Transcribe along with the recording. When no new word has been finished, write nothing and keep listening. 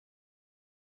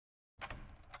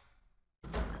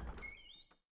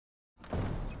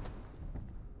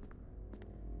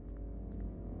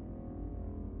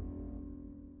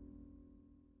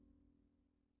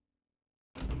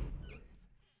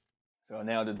So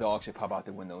now the dog should pop out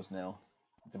the windows now.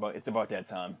 It's about that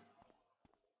time.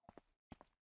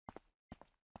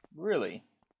 Really?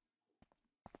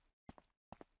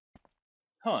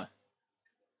 Huh.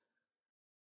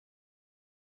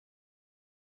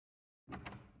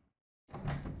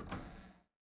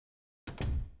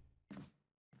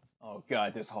 Oh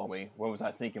god, this hallway. What was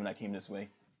I thinking when I came this way?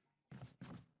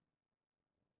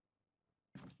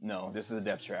 No, this is a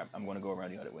death trap. I'm gonna go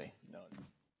around the other way. No.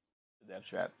 The death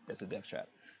trap. That's a death trap.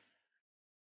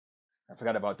 I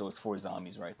forgot about those 4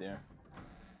 zombies right there.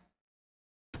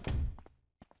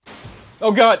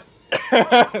 Oh god!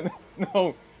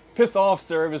 No! Piss off,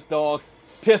 service dogs!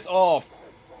 Piss off!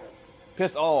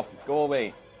 Piss off! Go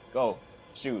away! Go!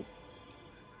 Shoot!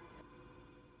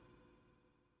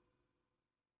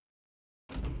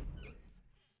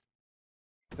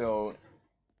 So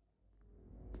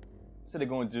instead of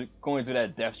going through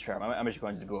that death trap, I'm actually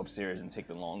going to just go upstairs and take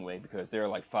the long way because there are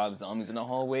like 5 zombies in the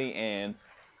hallway, and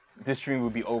this stream will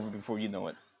be over before you know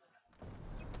it.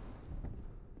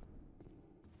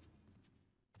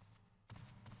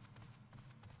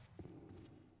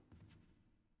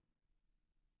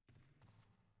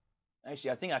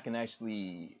 Actually, I think I can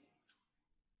actually.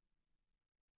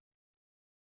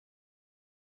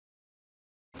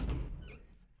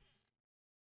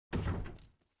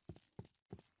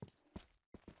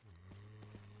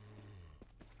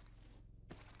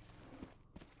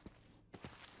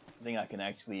 I think I can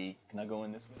actually. Can I go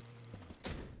in this way?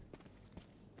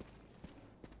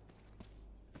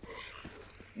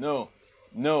 No,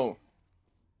 no,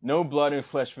 no blood and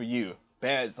flesh for you,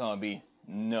 bad zombie.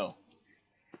 No.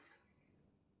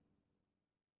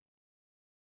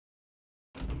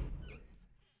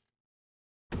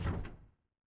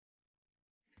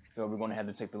 So we're gonna have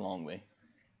to take the long way.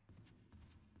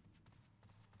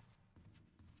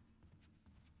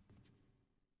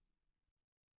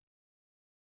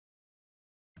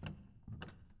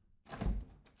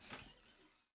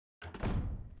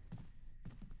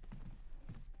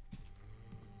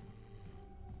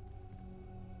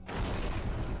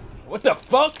 What the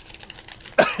fuck?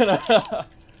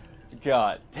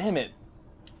 God damn it.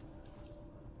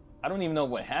 I don't even know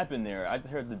what happened there. I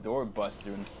just heard the door bust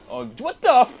through. Oh, what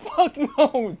the fuck?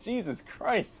 No, Jesus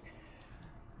Christ.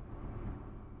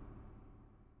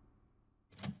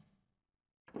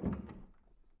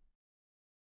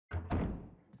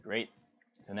 Great.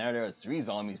 So now there are 3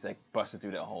 zombies that busted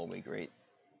through that hallway. Great.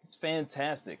 It's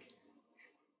fantastic.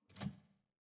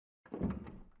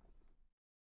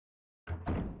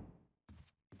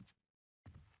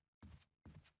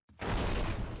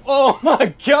 Oh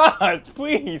my god,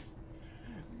 please!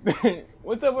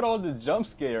 What's up with all the jump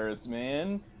scares,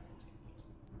 man?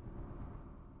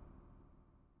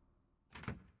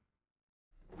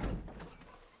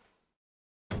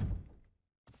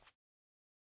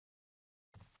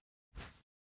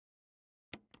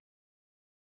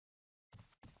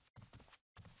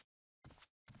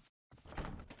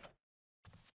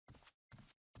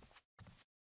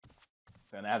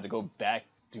 So now I have to go back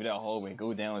through that hallway,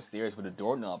 go downstairs where the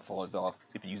doorknob falls off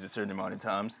if you use a certain amount of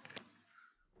times.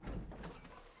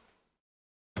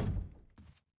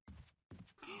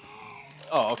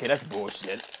 Oh, okay, that's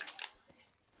bullshit.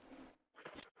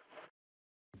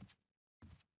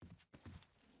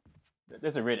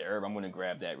 There's a red herb. I'm gonna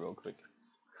grab that real quick.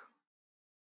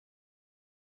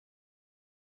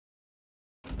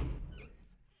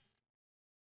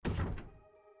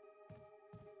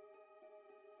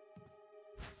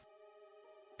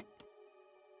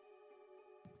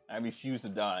 I refuse to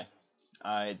die.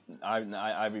 I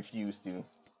refuse to.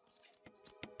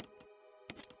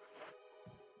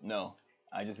 No,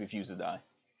 I just refuse to die.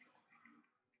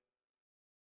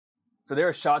 So there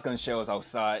are shotgun shells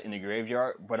outside in the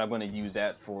graveyard, but I'm gonna use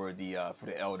that for the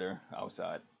elder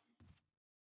outside.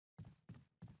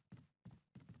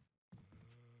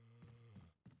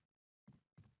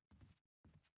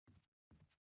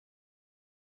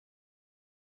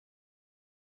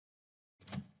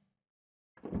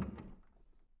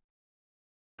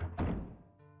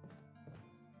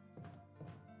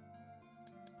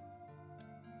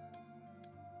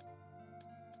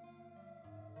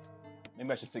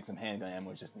 Maybe I should stick some handgun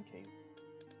ammo just in case.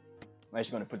 I'm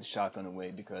actually gonna put the shotgun away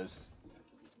because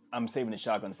I'm saving the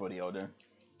shotgun for the elder.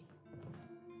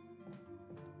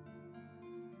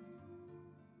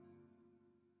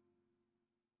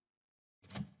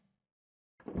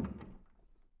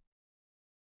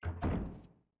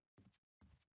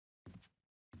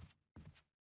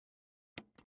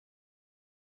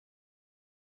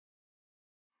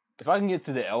 If I can get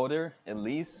to the elder at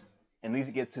least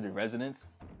get to the residents,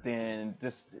 then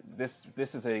this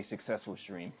is a successful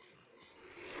stream.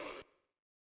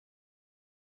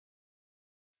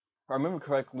 I remember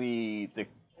correctly,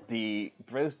 the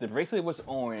bracelet was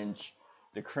orange,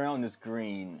 the crown is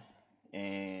green,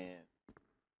 and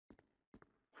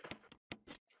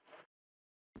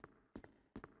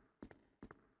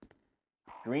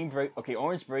okay,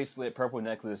 orange bracelet, purple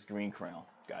necklace, green crown.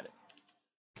 Got it.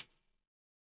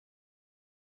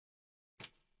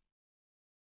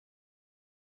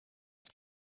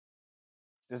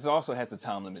 This also has a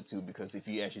time limit too, because if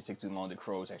you actually take too long, the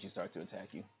crows actually start to attack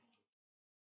you.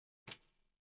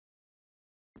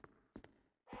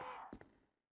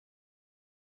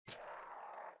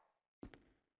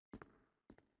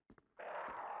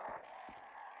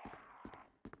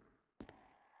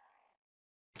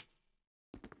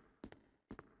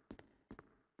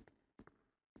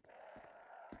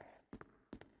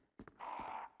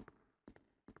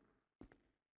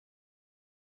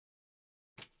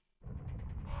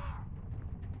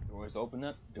 Doors open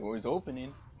up. Doors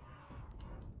opening.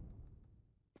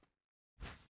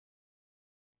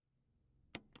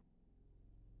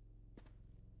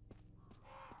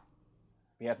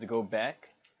 We have to go back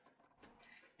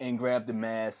and grab the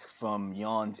mask from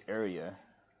Yawn's area.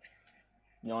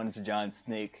 Yawn is a giant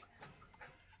snake,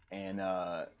 and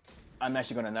I'm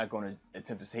actually not going to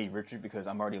attempt to save Richard because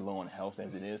I'm already low on health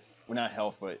as it is. Well, not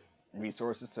health, but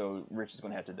resources. So Richard's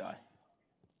going to have to die.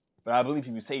 But I believe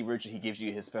if you save Richard, he gives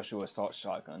you his special assault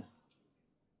shotgun,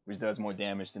 which does more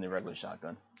damage than the regular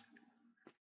shotgun.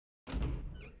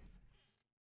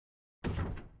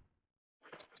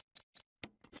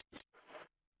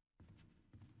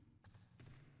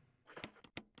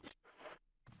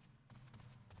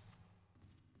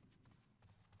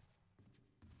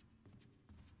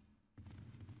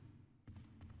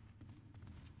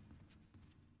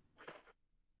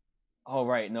 Oh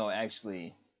right, no,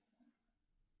 actually,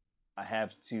 I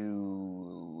have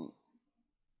to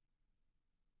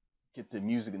get the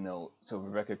music note so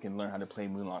Rebecca can learn how to play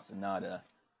Moonlight Sonata.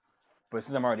 But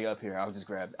since I'm already up here, I'll just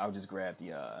grab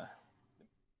the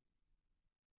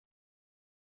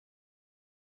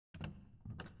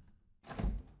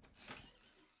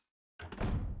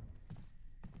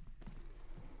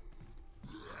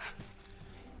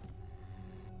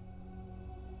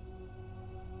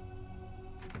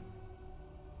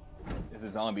there's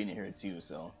a zombie in here too,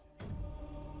 so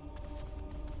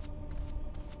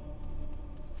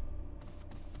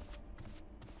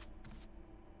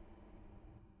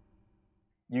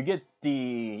you get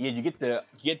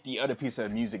the other piece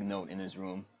of music note in this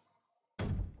room.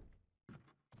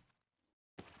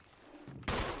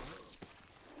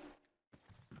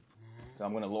 So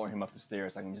I'm gonna lower him up the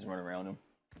stairs so I can just run around him.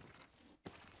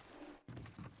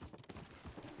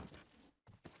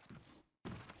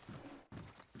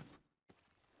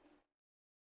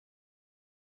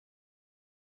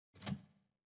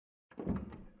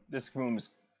 This room's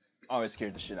always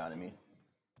scared the shit out of me.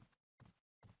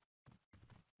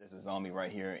 There's a zombie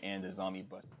right here and a zombie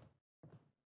bus.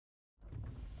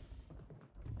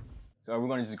 So we're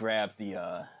gonna just grab the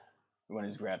we're gonna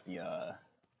just grab the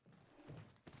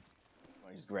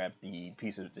just grab the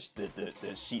piece of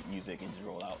the sheet music and just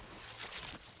roll out.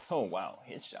 Oh wow,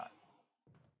 headshot.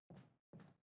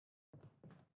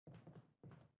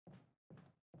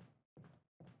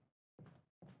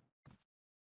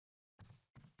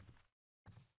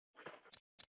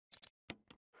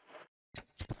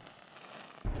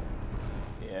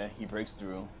 Yeah, he breaks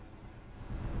through.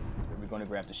 So we're gonna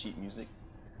grab the sheet music.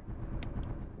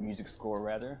 The music score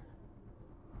rather.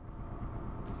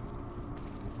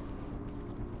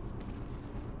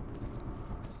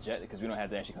 Jet, because we don't have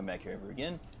to actually come back here ever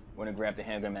again. We're gonna grab the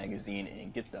handgun magazine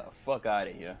and get the fuck out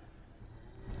of here.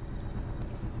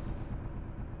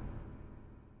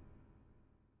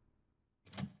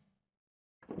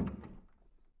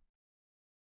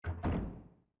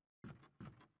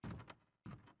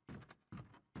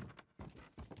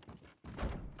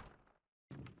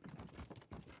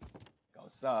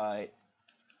 Outside,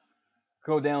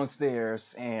 go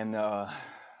downstairs, and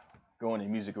go in the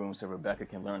music room so Rebecca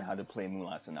can learn how to play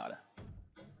Moonlight Sonata.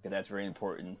 Because that's very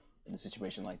important in a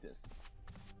situation like this.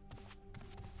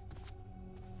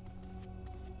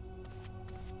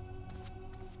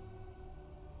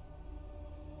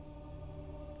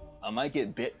 I might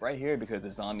get bit right here because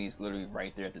the zombie is literally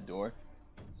right there at the door.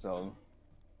 So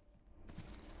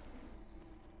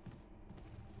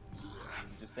he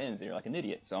just stands there like an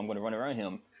idiot. So I'm going to run around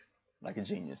him like a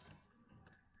genius.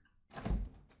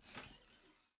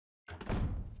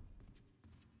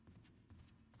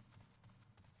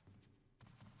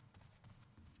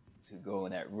 To go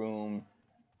in that room,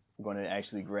 I'm going to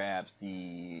actually grab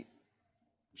the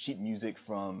sheet music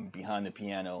from behind the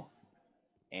piano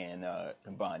and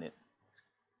combine it.